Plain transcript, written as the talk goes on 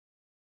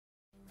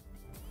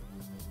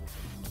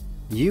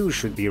You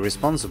should be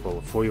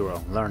responsible for your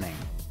own learning.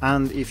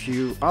 And if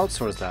you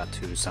outsource that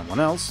to someone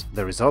else,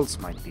 the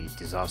results might be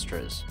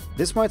disastrous.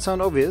 This might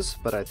sound obvious,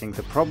 but I think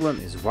the problem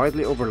is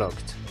widely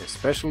overlooked,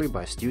 especially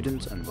by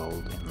students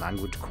involved in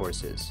language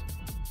courses.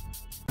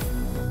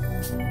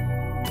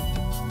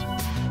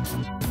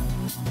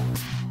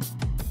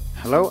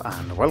 Hello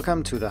and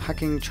welcome to the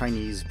Hacking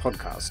Chinese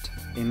podcast.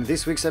 In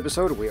this week's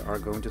episode, we are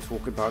going to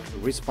talk about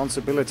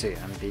responsibility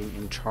and being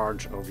in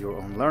charge of your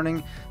own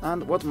learning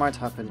and what might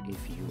happen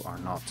if you are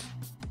not.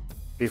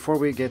 Before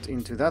we get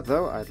into that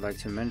though, I'd like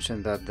to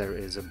mention that there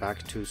is a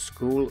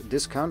back-to-school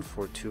discount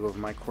for two of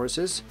my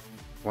courses.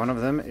 One of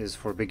them is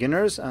for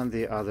beginners and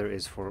the other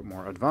is for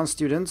more advanced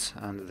students,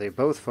 and they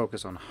both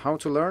focus on how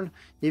to learn,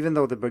 even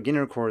though the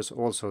beginner course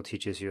also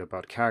teaches you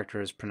about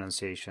characters,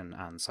 pronunciation,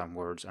 and some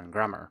words and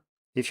grammar.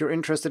 If you're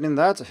interested in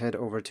that, head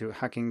over to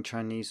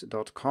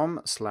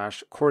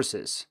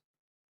hackingchinese.com/courses.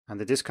 And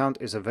the discount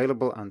is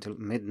available until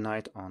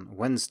midnight on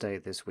Wednesday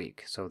this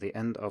week, so the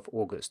end of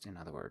August in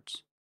other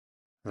words.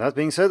 That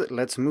being said,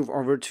 let's move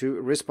over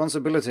to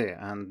responsibility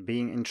and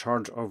being in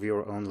charge of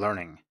your own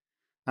learning.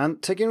 And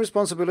taking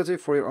responsibility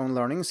for your own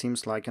learning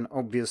seems like an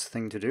obvious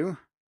thing to do.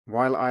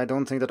 While I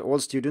don't think that all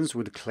students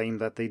would claim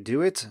that they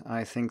do it,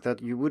 I think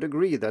that you would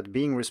agree that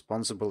being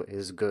responsible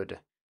is good.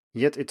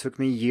 Yet it took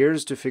me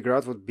years to figure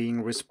out what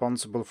being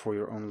responsible for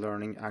your own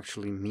learning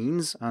actually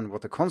means and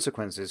what the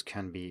consequences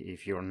can be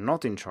if you're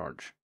not in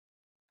charge.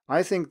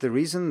 I think the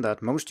reason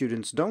that most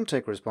students don't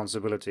take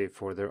responsibility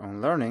for their own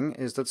learning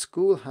is that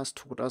school has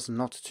taught us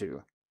not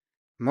to.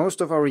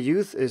 Most of our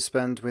youth is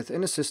spent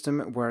within a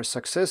system where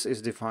success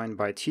is defined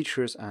by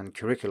teachers and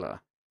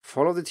curricula.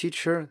 Follow the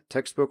teacher,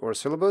 textbook or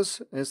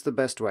syllabus is the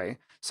best way,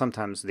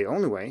 sometimes the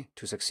only way,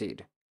 to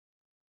succeed.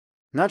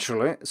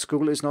 Naturally,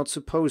 school is not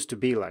supposed to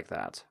be like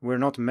that. We're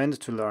not meant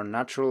to learn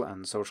natural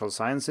and social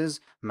sciences,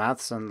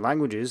 maths and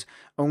languages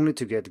only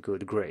to get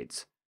good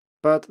grades.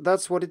 But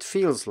that's what it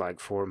feels like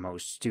for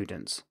most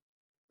students.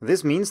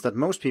 This means that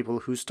most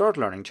people who start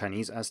learning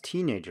Chinese as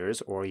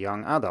teenagers or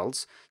young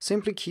adults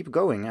simply keep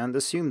going and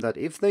assume that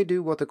if they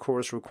do what the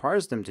course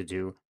requires them to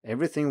do,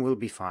 everything will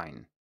be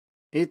fine.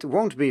 It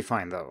won't be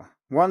fine though.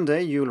 One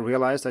day you'll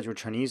realize that your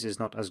Chinese is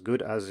not as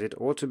good as it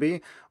ought to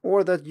be,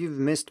 or that you've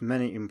missed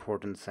many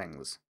important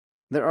things.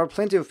 There are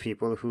plenty of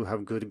people who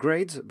have good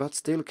grades but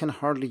still can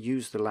hardly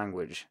use the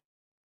language.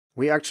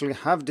 We actually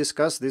have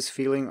discussed this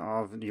feeling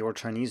of your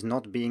Chinese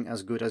not being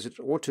as good as it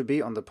ought to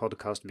be on the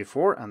podcast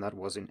before, and that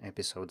was in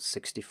episode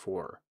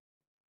 64.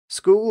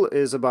 School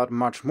is about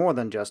much more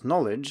than just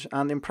knowledge,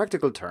 and in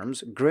practical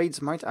terms,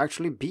 grades might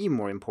actually be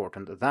more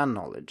important than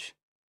knowledge.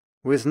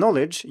 With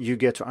knowledge, you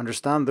get to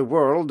understand the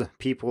world,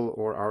 people,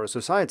 or our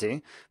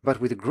society, but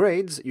with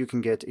grades, you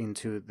can get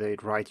into the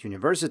right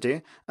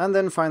university and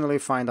then finally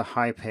find a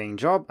high-paying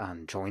job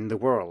and join the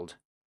world.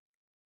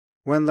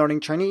 When learning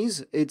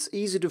Chinese, it's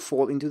easy to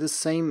fall into the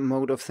same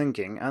mode of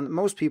thinking, and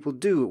most people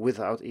do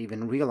without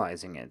even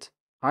realizing it.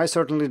 I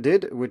certainly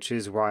did, which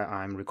is why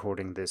I'm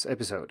recording this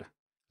episode.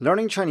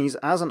 Learning Chinese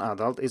as an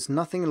adult is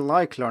nothing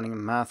like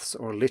learning maths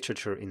or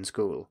literature in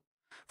school.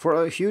 For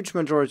a huge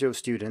majority of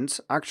students,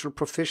 actual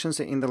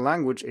proficiency in the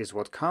language is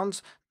what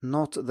counts,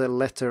 not the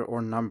letter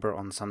or number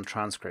on some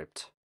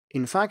transcript.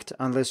 In fact,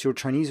 unless your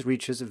Chinese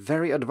reaches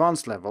very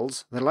advanced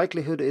levels, the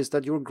likelihood is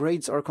that your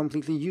grades are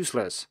completely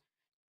useless.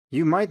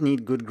 You might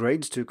need good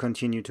grades to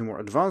continue to more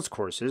advanced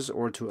courses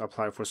or to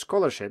apply for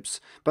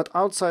scholarships, but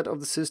outside of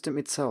the system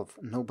itself,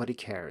 nobody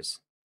cares.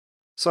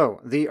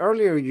 So, the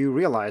earlier you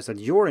realize that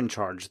you're in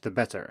charge, the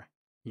better.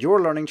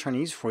 You're learning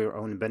Chinese for your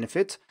own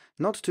benefit,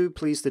 not to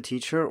please the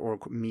teacher or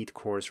meet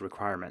course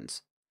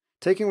requirements.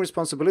 Taking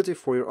responsibility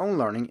for your own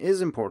learning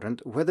is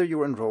important whether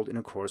you're enrolled in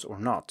a course or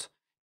not,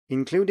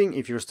 including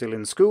if you're still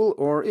in school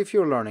or if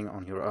you're learning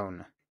on your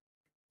own.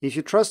 If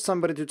you trust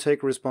somebody to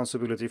take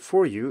responsibility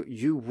for you,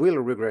 you will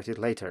regret it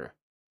later.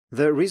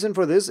 The reason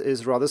for this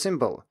is rather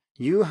simple.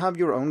 You have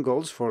your own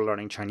goals for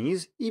learning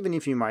Chinese, even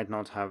if you might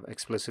not have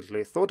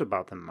explicitly thought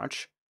about them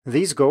much.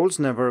 These goals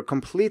never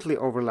completely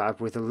overlap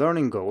with the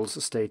learning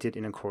goals stated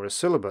in a course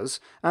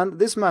syllabus, and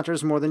this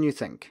matters more than you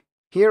think.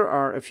 Here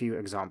are a few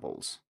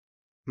examples.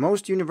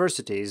 Most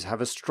universities have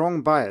a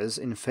strong bias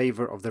in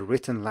favor of the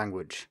written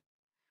language.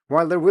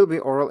 While there will be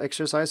oral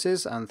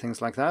exercises and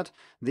things like that,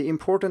 the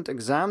important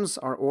exams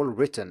are all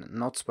written,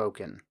 not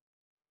spoken.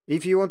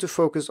 If you want to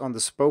focus on the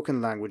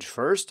spoken language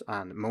first,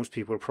 and most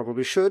people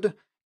probably should,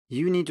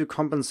 you need to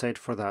compensate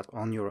for that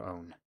on your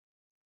own.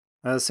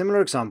 A similar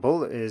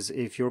example is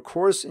if your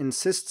course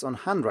insists on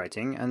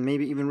handwriting and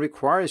maybe even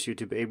requires you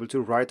to be able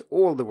to write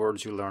all the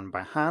words you learn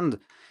by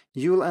hand,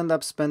 you'll end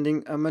up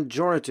spending a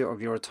majority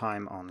of your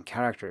time on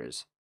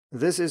characters.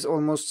 This is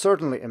almost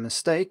certainly a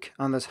mistake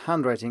unless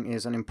handwriting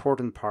is an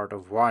important part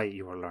of why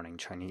you are learning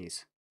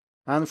Chinese.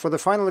 And for the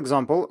final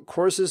example,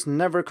 courses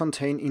never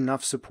contain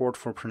enough support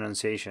for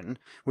pronunciation,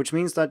 which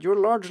means that you're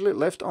largely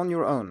left on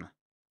your own.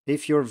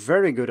 If you're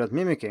very good at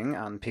mimicking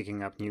and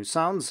picking up new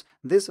sounds,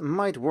 this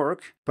might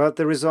work, but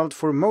the result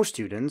for most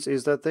students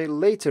is that they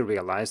later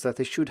realize that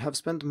they should have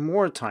spent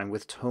more time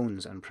with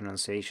tones and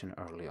pronunciation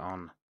early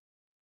on.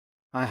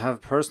 I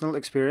have personal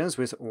experience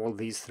with all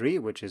these three,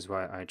 which is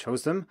why I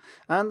chose them,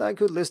 and I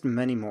could list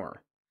many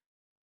more.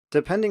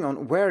 Depending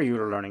on where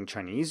you're learning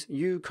Chinese,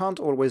 you can't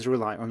always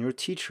rely on your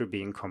teacher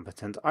being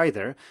competent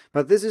either,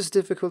 but this is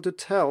difficult to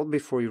tell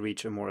before you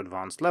reach a more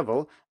advanced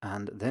level,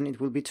 and then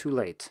it will be too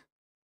late.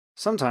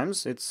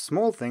 Sometimes it's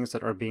small things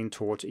that are being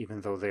taught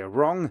even though they are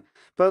wrong,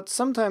 but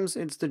sometimes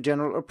it's the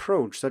general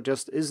approach that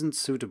just isn't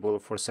suitable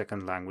for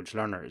second language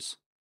learners.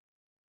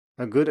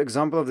 A good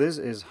example of this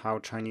is how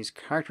Chinese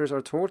characters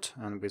are taught,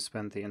 and we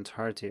spent the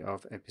entirety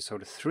of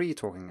episode 3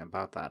 talking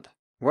about that,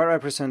 where I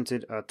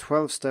presented a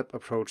 12-step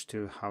approach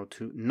to how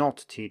to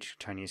not teach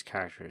Chinese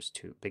characters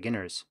to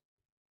beginners.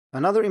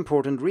 Another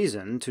important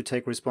reason to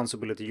take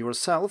responsibility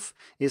yourself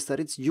is that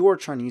it's your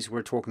Chinese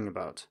we're talking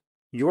about.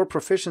 Your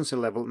proficiency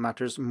level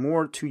matters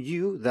more to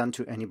you than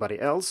to anybody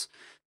else,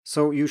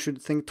 so you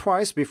should think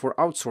twice before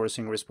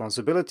outsourcing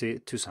responsibility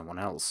to someone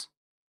else.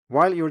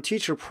 While your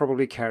teacher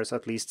probably cares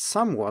at least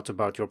somewhat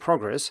about your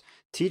progress,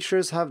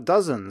 teachers have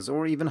dozens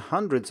or even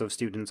hundreds of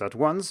students at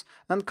once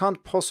and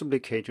can't possibly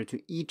cater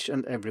to each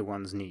and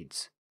everyone's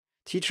needs.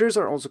 Teachers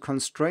are also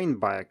constrained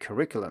by a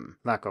curriculum,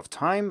 lack of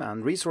time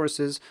and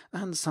resources,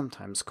 and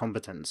sometimes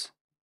competence.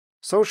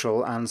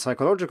 Social and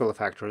psychological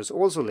factors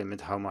also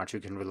limit how much you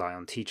can rely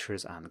on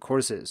teachers and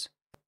courses.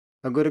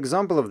 A good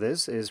example of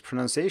this is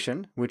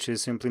pronunciation, which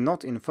is simply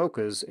not in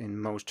focus in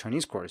most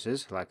Chinese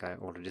courses, like I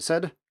already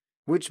said,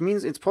 which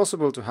means it's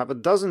possible to have a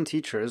dozen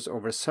teachers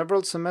over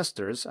several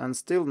semesters and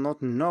still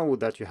not know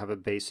that you have a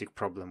basic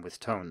problem with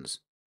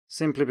tones,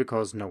 simply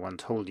because no one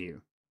told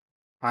you.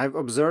 I've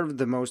observed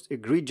the most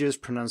egregious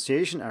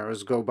pronunciation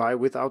errors go by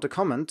without a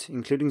comment,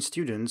 including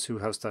students who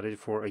have studied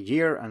for a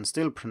year and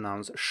still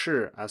pronounce sh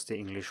as the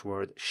English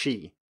word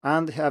she,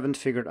 and haven't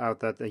figured out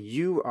that the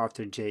U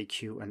after J,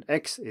 Q, and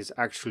X is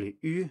actually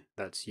U,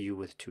 that's U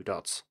with 2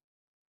 dots.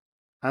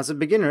 As a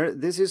beginner,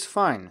 this is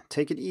fine,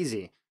 take it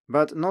easy,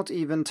 but not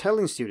even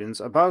telling students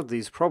about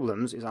these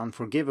problems is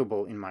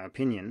unforgivable in my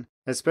opinion,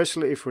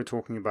 especially if we're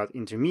talking about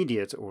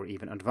intermediate or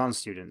even advanced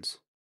students.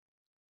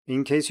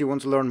 In case you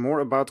want to learn more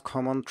about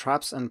common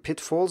traps and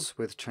pitfalls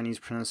with Chinese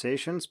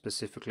pronunciation,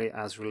 specifically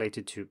as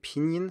related to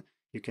pinyin,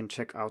 you can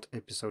check out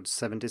episode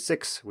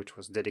 76, which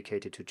was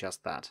dedicated to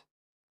just that.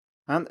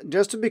 And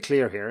just to be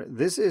clear here,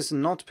 this is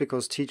not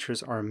because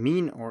teachers are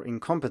mean or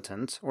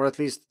incompetent, or at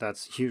least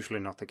that's usually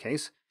not the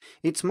case.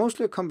 It's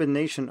mostly a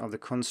combination of the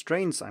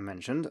constraints I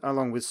mentioned,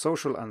 along with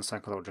social and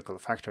psychological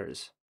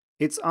factors.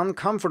 It's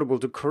uncomfortable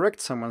to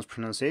correct someone's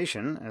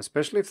pronunciation,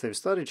 especially if they've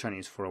studied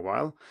Chinese for a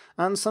while,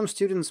 and some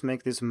students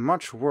make this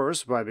much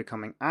worse by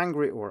becoming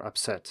angry or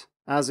upset,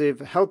 as if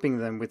helping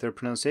them with their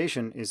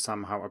pronunciation is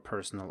somehow a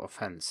personal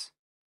offense.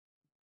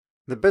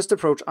 The best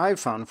approach I've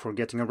found for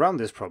getting around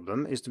this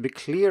problem is to be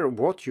clear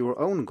what your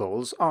own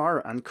goals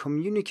are and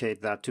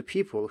communicate that to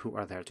people who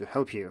are there to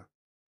help you.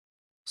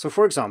 So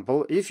for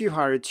example, if you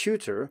hire a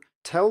tutor,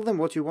 tell them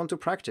what you want to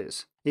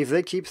practice. If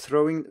they keep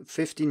throwing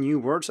 50 new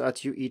words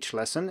at you each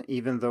lesson,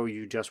 even though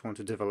you just want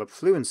to develop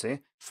fluency,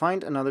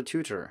 find another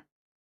tutor.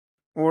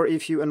 Or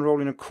if you enroll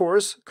in a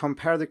course,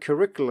 compare the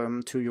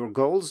curriculum to your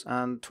goals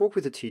and talk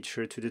with the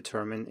teacher to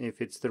determine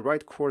if it's the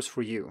right course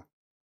for you.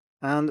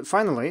 And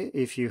finally,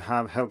 if you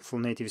have helpful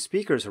native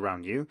speakers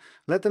around you,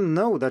 let them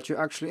know that you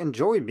actually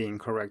enjoy being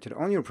corrected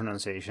on your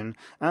pronunciation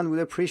and would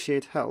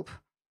appreciate help,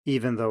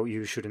 even though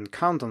you shouldn't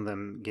count on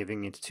them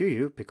giving it to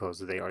you because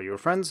they are your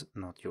friends,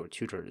 not your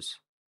tutors.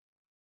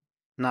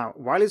 Now,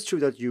 while it's true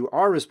that you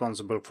are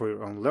responsible for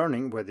your own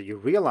learning, whether you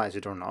realize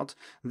it or not,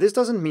 this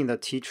doesn't mean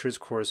that teachers,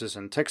 courses,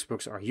 and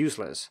textbooks are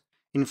useless.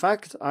 In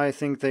fact, I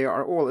think they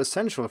are all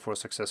essential for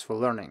successful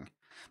learning.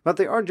 But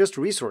they are just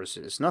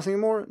resources, nothing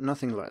more,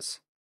 nothing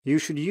less. You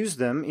should use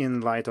them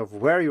in light of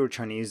where your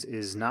Chinese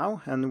is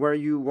now and where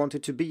you want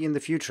it to be in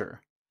the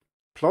future.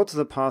 Plot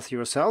the path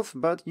yourself,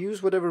 but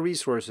use whatever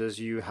resources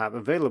you have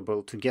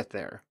available to get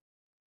there.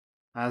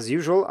 As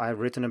usual, I've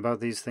written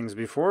about these things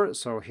before,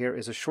 so here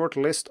is a short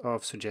list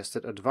of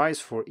suggested advice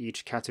for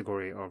each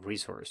category of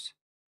resource.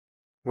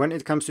 When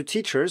it comes to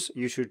teachers,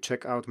 you should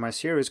check out my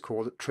series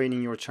called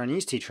Training Your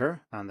Chinese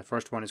Teacher, and the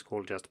first one is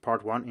called just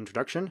Part 1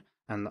 Introduction,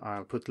 and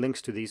I'll put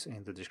links to these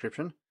in the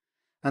description.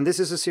 And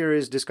this is a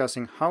series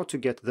discussing how to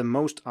get the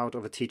most out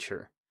of a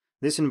teacher.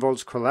 This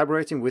involves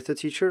collaborating with the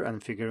teacher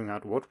and figuring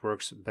out what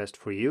works best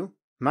for you,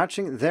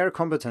 matching their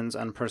competence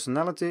and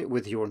personality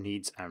with your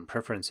needs and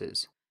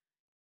preferences.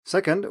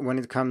 Second, when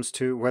it comes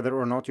to whether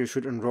or not you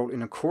should enroll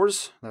in a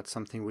course, that's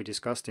something we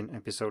discussed in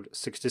episode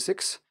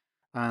 66.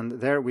 And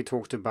there we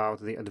talked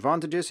about the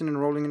advantages in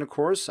enrolling in a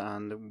course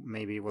and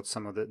maybe what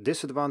some of the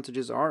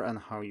disadvantages are and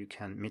how you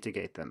can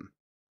mitigate them.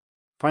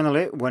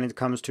 Finally, when it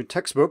comes to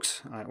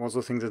textbooks, I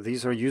also think that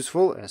these are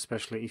useful,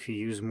 especially if you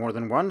use more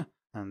than one,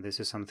 and this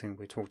is something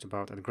we talked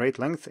about at great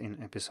length in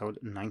episode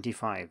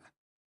 95.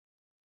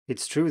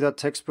 It's true that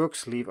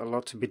textbooks leave a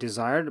lot to be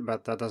desired,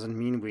 but that doesn't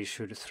mean we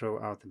should throw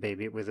out the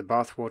baby with the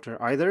bathwater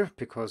either,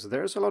 because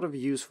there's a lot of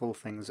useful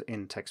things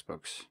in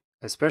textbooks,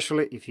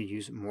 especially if you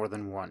use more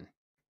than one.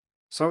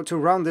 So to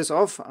round this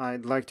off,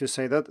 I'd like to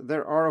say that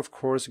there are of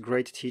course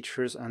great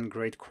teachers and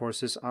great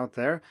courses out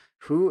there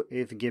who,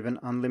 if given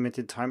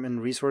unlimited time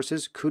and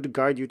resources, could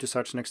guide you to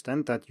such an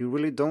extent that you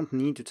really don't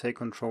need to take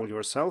control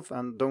yourself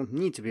and don't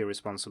need to be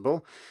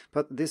responsible,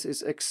 but this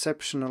is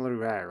exceptionally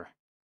rare.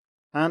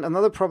 And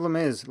another problem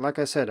is, like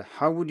I said,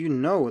 how would you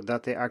know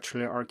that they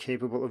actually are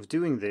capable of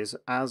doing this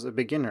as a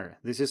beginner?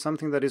 This is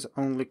something that is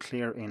only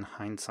clear in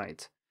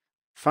hindsight.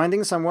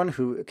 Finding someone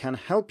who can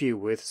help you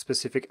with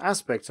specific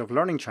aspects of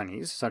learning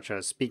Chinese, such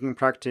as speaking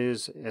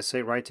practice,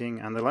 essay writing,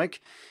 and the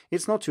like,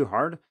 it's not too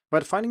hard,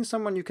 but finding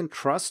someone you can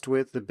trust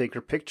with the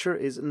bigger picture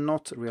is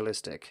not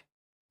realistic.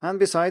 And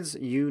besides,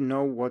 you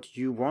know what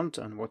you want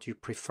and what you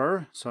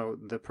prefer, so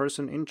the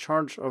person in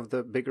charge of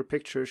the bigger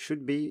picture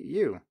should be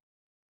you.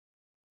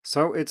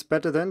 So it's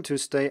better then to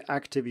stay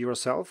active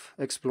yourself,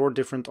 explore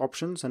different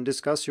options, and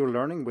discuss your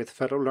learning with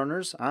fellow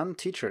learners and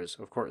teachers,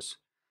 of course.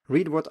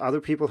 Read what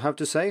other people have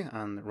to say,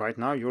 and right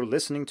now you're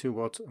listening to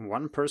what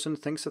one person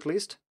thinks at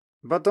least.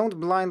 But don't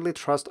blindly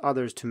trust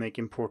others to make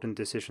important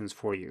decisions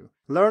for you.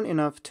 Learn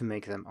enough to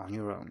make them on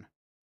your own.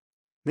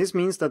 This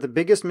means that the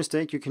biggest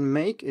mistake you can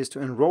make is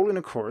to enroll in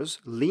a course,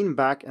 lean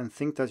back and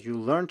think that you'll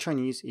learn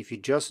Chinese if you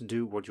just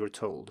do what you're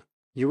told.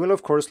 You will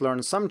of course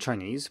learn some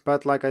Chinese,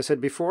 but like I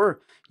said before,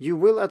 you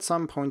will at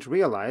some point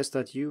realize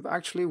that you've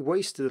actually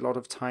wasted a lot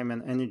of time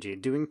and energy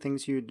doing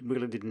things you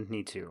really didn't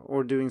need to,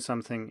 or doing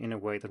something in a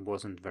way that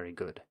wasn't very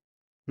good.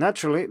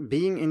 Naturally,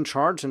 being in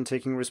charge and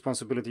taking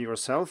responsibility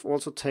yourself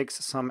also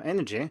takes some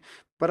energy,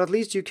 but at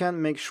least you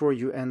can make sure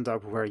you end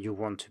up where you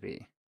want to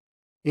be.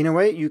 In a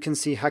way, you can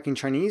see Hacking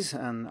Chinese,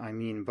 and I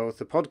mean both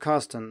the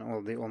podcast and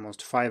all the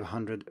almost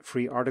 500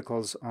 free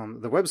articles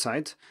on the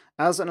website,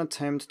 as an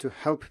attempt to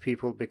help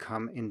people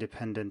become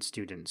independent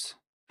students.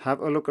 Have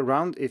a look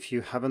around if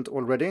you haven't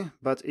already,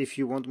 but if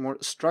you want more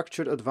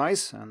structured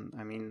advice, and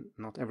I mean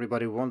not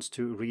everybody wants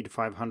to read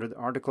 500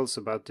 articles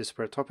about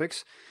disparate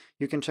topics,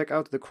 you can check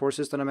out the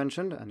courses that I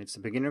mentioned, and it's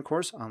the beginner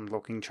course,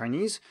 Unlocking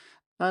Chinese,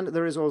 and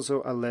there is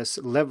also a less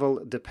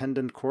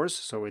level-dependent course,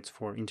 so it's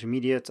for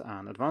intermediate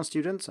and advanced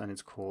students, and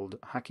it's called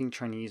Hacking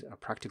Chinese, a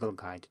Practical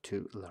Guide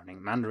to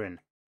Learning Mandarin.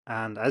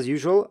 And as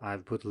usual,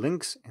 I've put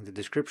links in the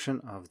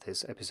description of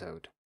this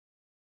episode.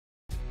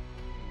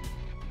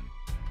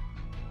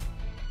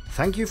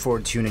 Thank you for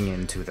tuning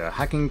in to the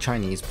Hacking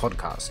Chinese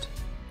podcast.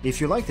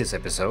 If you like this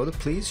episode,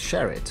 please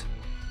share it.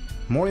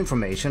 More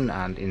information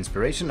and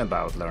inspiration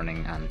about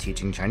learning and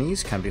teaching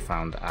Chinese can be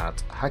found at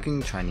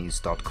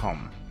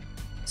hackingchinese.com.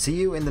 See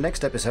you in the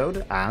next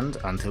episode, and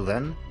until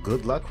then,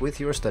 good luck with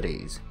your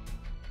studies.